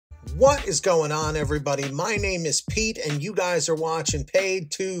What is going on, everybody? My name is Pete, and you guys are watching Paid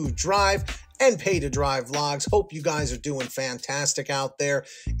to Drive and Pay to Drive vlogs. Hope you guys are doing fantastic out there.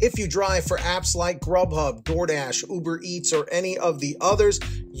 If you drive for apps like GrubHub, DoorDash, Uber Eats, or any of the others,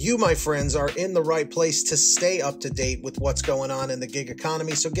 you, my friends, are in the right place to stay up to date with what's going on in the gig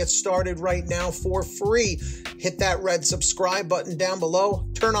economy. So get started right now for free. Hit that red subscribe button down below.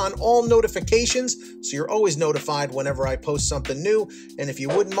 Turn on all notifications so you're always notified whenever I post something new. And if you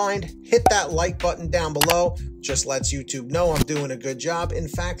wouldn't mind, hit that like button down below. Just lets YouTube know I'm doing a good job. In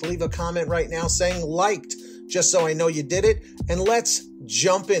fact, leave a comment right now saying liked, just so I know you did it. And let's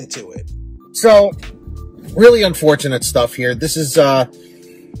jump into it. So, really unfortunate stuff here. This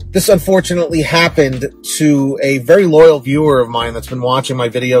unfortunately happened to a very loyal viewer of mine that's been watching my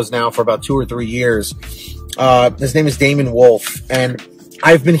videos now for about 2 or 3 years. His name is Damon Wolf, and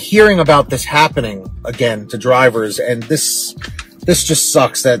I've been hearing about this happening again to drivers, and this just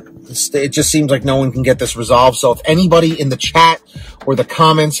sucks that it just seems like no one can get this resolved. So if anybody in the chat or the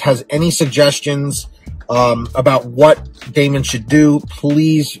comments has any suggestions about what Damon should do,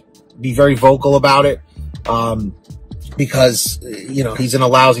 please be very vocal about it, because, you know, he's in a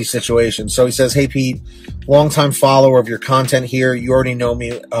lousy situation. So he says, "Hey, Pete, longtime follower of your content here. You already know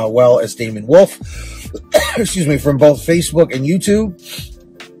me well as Damon Wolf, excuse me, from both Facebook and YouTube.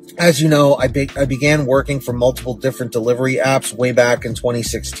 As you know, I began working for multiple different delivery apps way back in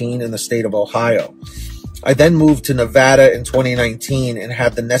 2016 in the state of Ohio. I then moved to Nevada in 2019 and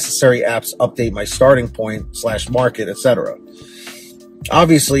had the necessary apps update my starting point / market, etc.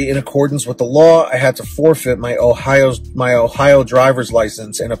 Obviously, in accordance with the law, I had to forfeit my Ohio driver's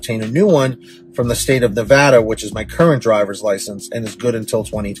license and obtain a new one from the state of Nevada, which is my current driver's license and is good until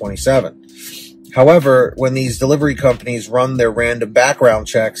 2027. However, when these delivery companies run their random background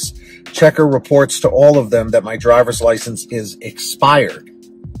checks, Checker reports to all of them that my driver's license is expired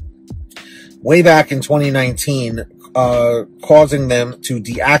way back in 2019, causing them to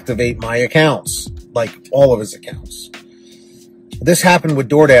deactivate my accounts, like all of his accounts. This happened with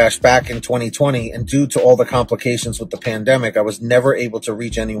DoorDash back in 2020, and due to all the complications with the pandemic, I was never able to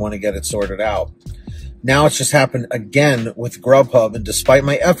reach anyone to get it sorted out. Now it's just happened again with GrubHub, and despite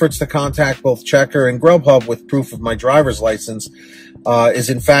my efforts to contact both Checker and GrubHub with proof of my driver's license is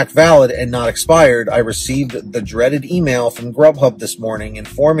in fact valid and not expired, I received the dreaded email from GrubHub this morning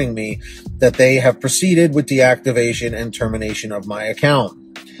informing me that they have proceeded with deactivation and termination of my account.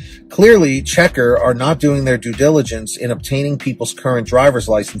 Clearly, Checker are not doing their due diligence in obtaining people's current driver's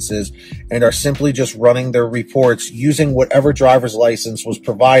licenses and are simply just running their reports using whatever driver's license was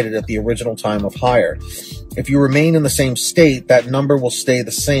provided at the original time of hire. If you remain in the same state, that number will stay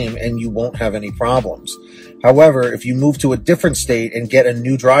the same and you won't have any problems. However, if you move to a different state and get a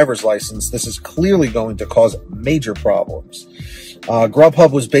new driver's license, this is clearly going to cause major problems.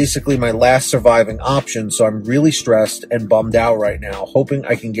 GrubHub was basically my last surviving option, so I'm really stressed and bummed out right now, hoping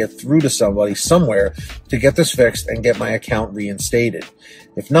I can get through to somebody somewhere to get this fixed and get my account reinstated.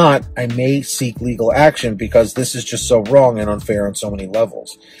 If not, I may seek legal action because this is just so wrong and unfair on so many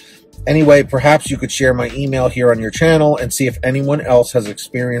levels. Anyway, perhaps you could share my email here on your channel and see if anyone else has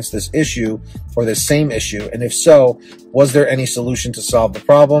experienced this issue or this same issue, and if so, was there any solution to solve the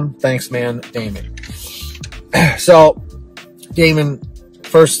problem? Thanks, man, Damon." So, Damon,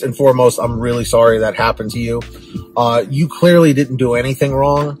 first and foremost, I'm really sorry that happened to you. You clearly didn't do anything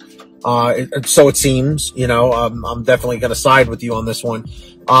wrong. So it seems, you know, I'm definitely going to side with you on this one.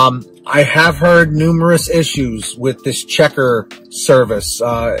 I have heard numerous issues with this Checker service.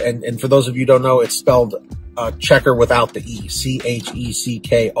 And for those of you who don't know, it's spelled, Checker without the E,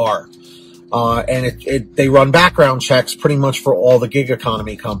 Checkr. And they run background checks pretty much for all the gig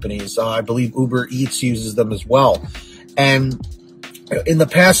economy companies. I believe Uber Eats uses them as well. And in the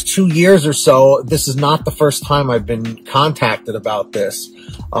past 2 years or so, this is not the first time I've been contacted about this.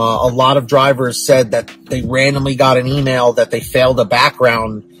 A lot of drivers said that they randomly got an email that they failed a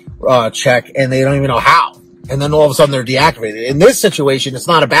background check and they don't even know how. And then all of a sudden they're deactivated. In this situation, it's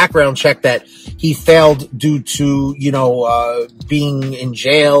not a background check that he failed due to, you know, being in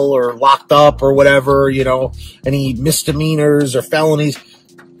jail or locked up or whatever, you know, any misdemeanors or felonies.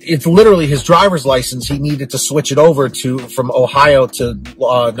 It's literally his driver's license. He needed to switch it over from Ohio to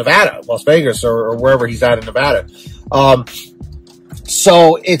Nevada, Las Vegas, or wherever he's at in Nevada.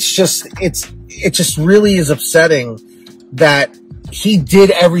 So it just really is upsetting that he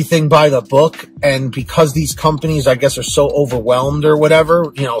did everything by the book, and because these companies, I guess, are so overwhelmed or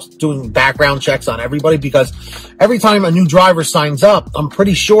whatever, you know, doing background checks on everybody, because every time a new driver signs up, I'm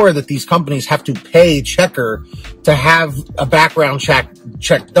pretty sure that these companies have to pay Checker to have a background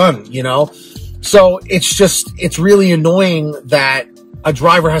check done, you know? So it's really annoying that a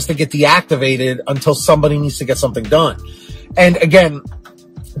driver has to get deactivated until somebody needs to get something done. And again,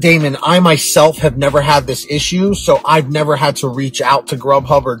 Damon, I myself have never had this issue, so I've never had to reach out to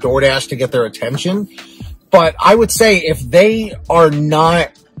GrubHub or DoorDash to get their attention. But I would say if they are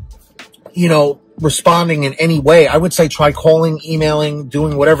not, you know, responding in any way, I would say try calling, emailing,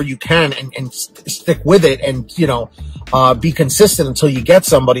 doing whatever you can and stick with it and, you know, be consistent until you get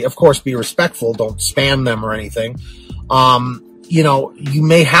somebody. Of course, be respectful. Don't spam them or anything. You know, you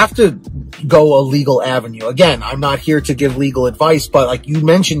may have to go a legal avenue. Again, I'm not here to give legal advice, but like you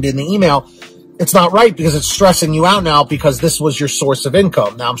mentioned in the email, it's not right because it's stressing you out now because this was your source of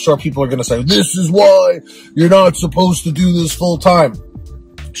income. Now, I'm sure people are going to say, this is why you're not supposed to do this full time.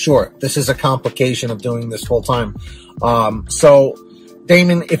 Sure, this is a complication of doing this full time. So,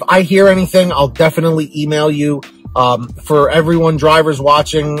 Damon, if I hear anything, I'll definitely email you. For everyone, drivers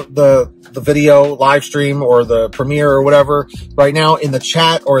watching the video live stream or the premiere or whatever, right now in the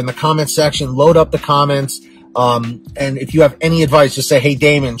chat or in the comment section, load up the comments. And if you have any advice, just say, hey,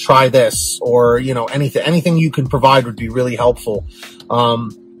 Damon, try this, or, you know, anything you can provide would be really helpful.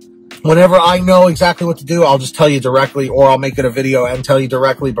 Whenever I know exactly what to do, I'll just tell you directly, or I'll make it a video and tell you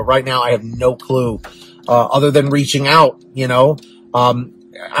directly. But right now I have no clue, other than reaching out, you know.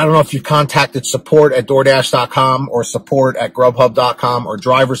 I don't know if you contacted support at DoorDash.com or support at GrubHub.com or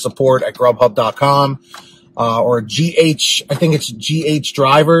driver support at GrubHub.com, or GH, I think it's GH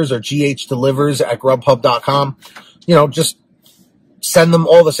drivers or GH delivers at GrubHub.com. You know, just send them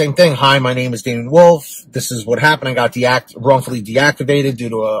all the same thing. Hi, my name is Damon Wolf. This is what happened. I got wrongfully deactivated due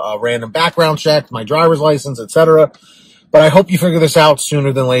to a random background check, my driver's license, etc. But I hope you figure this out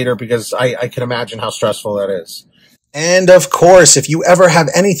sooner than later because I can imagine how stressful that is. And of course, if you ever have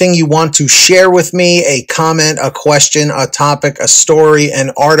anything you want to share with me, a comment, a question, a topic, a story,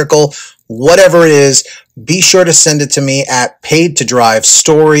 an article, whatever it is, be sure to send it to me at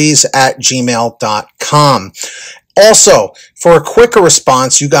paidtodrivestories@gmail.com. Also, for a quicker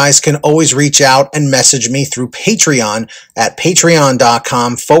response, you guys can always reach out and message me through Patreon at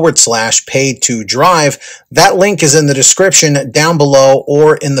patreon.com/paid2drive. That link is in the description down below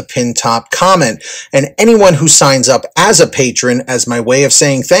or in the pinned top comment. And anyone who signs up as a patron, as my way of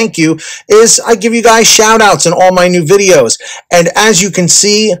saying thank you, is I give you guys shout outs in all my new videos. And as you can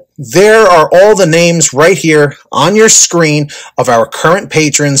see, there are all the names right here on your screen of our current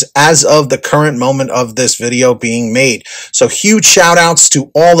patrons as of the current moment of this video being made. So huge shout outs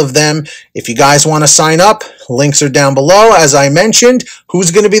to all of them. If you guys want to sign up, links are down below. As I mentioned, who's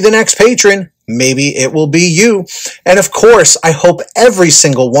going to be the next patron? Maybe it will be you. And of course, I hope every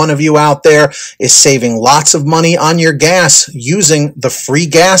single one of you out there is saving lots of money on your gas using the free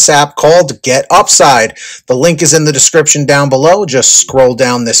gas app called Get Upside. The link is in the description down below. Just scroll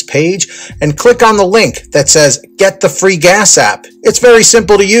down this page and click on the link that says Get the Free Gas App. It's very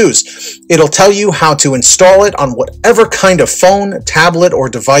simple to use. It'll tell you how to install it on whatever kind of phone, tablet, or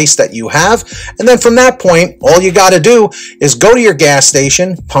device that you have. And then from that point, all you got to do is go to your gas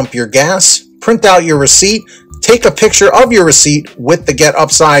station, pump your gas, print out your receipt, take a picture of your receipt with the Get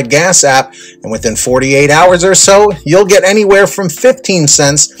Upside gas app, and within 48 hours or so, you'll get anywhere from 15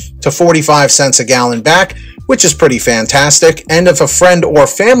 cents to 45 cents a gallon back, which is pretty fantastic. And if a friend or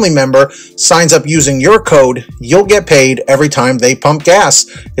family member signs up using your code, you'll get paid every time they pump gas.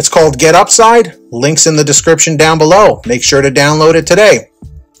 It's called Get Upside. Links in the description down below. Make sure to download it today.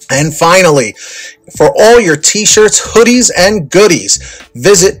 And finally, for all your t-shirts, hoodies, and goodies,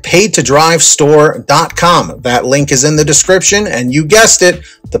 visit paidtodrivestore.com. That link is in the description, and you guessed it,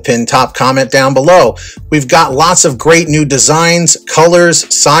 the pinned top comment down below. We've got lots of great new designs, colors,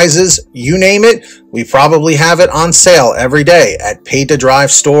 sizes, you name it. We probably have it on sale every day at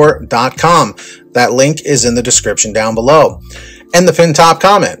paidtodrivestore.com. That link is in the description down below and the pinned top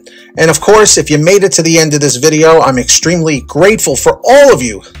comment. And of course, if you made it to the end of this video, I'm extremely grateful for all of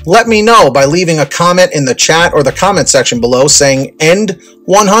you. Let me know by leaving a comment in the chat or the comment section below saying END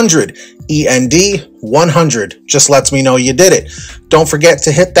 100, END 100. Just lets me know you did it. Don't forget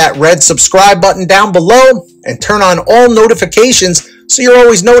to hit that red subscribe button down below and turn on all notifications so you're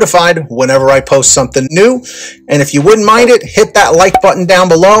always notified whenever I post something new. And if you wouldn't mind it, hit that like button down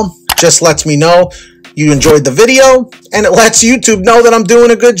below. Just lets me know you enjoyed the video, and it lets YouTube know that I'm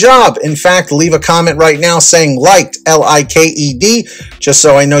doing a good job. In fact, leave a comment right now saying liked, L-I-K-E-D, just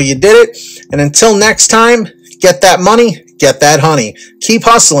so I know you did it. And until next time, get that money, get that honey. Keep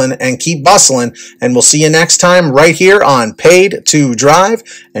hustling and keep bustling, and we'll see you next time right here on Paid to Drive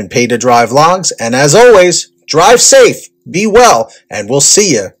and Paid to Drive Vlogs. And as always, drive safe, be well, and we'll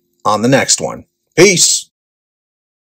see you on the next one. Peace.